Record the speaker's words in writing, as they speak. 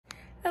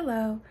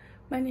Hello,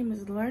 my name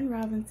is Lauren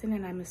Robinson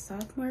and I'm a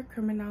sophomore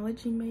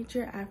criminology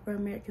major,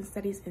 Afro-American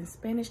Studies and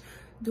Spanish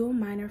dual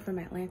minor from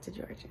Atlanta,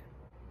 Georgia.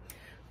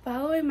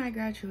 Following my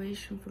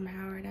graduation from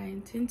Howard, I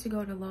intend to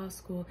go to law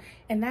school,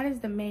 and that is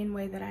the main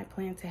way that I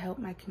plan to help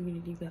my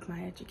community with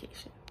my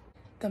education.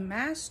 The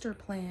master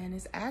plan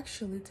is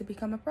actually to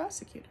become a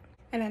prosecutor.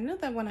 And I know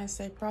that when I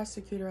say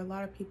prosecutor, a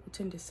lot of people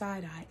tend to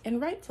side-eye, and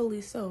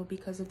rightfully so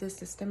because of the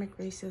systemic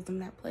racism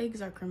that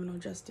plagues our criminal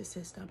justice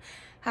system.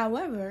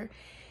 However,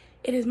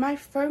 it is my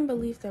firm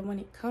belief that when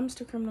it comes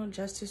to criminal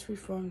justice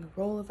reform, the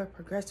role of a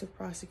progressive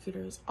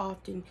prosecutor is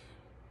often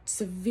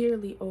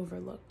severely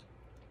overlooked.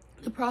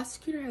 The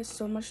prosecutor has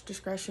so much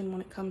discretion when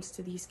it comes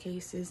to these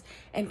cases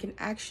and can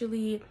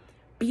actually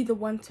be the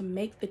one to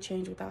make the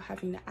change without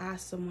having to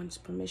ask someone's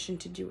permission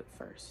to do it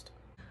first.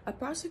 A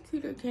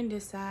prosecutor can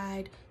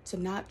decide to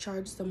not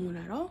charge someone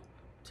at all,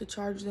 to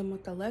charge them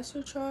with a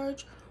lesser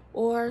charge,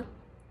 or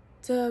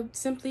to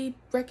simply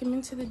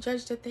recommend to the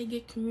judge that they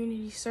get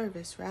community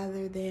service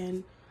rather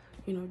than,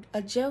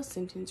 a jail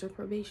sentence or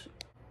probation.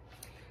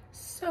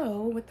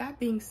 So, with that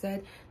being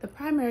said, the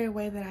primary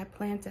way that I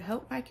plan to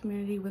help my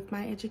community with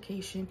my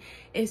education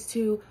is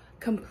to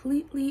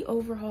completely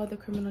overhaul the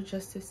criminal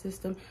justice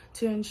system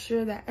to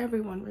ensure that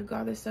everyone,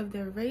 regardless of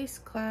their race,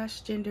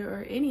 class, gender,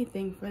 or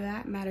anything for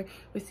that matter,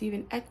 receive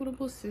an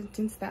equitable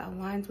sentence that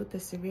aligns with the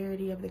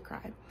severity of the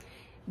crime.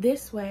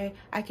 This way,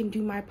 I can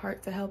do my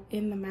part to help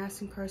end the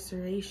mass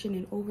incarceration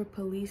and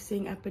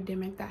over-policing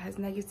epidemic that has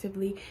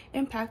negatively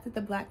impacted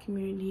the Black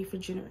community for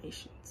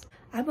generations.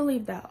 I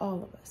believe that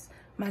all of us,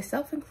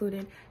 myself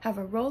included, have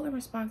a role and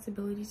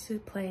responsibility to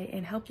play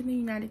in helping the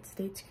United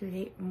States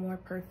create a more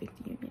perfect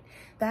union.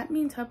 That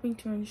means helping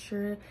to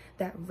ensure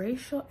that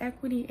racial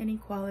equity and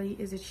equality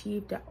is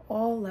achieved at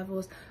all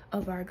levels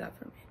of our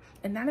government.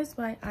 And that is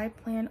why I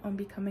plan on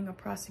becoming a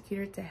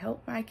prosecutor to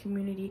help my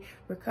community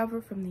recover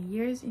from the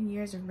years and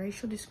years of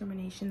racial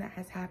discrimination that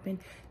has happened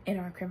in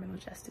our criminal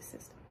justice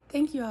system.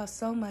 Thank you all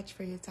so much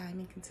for your time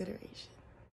and consideration.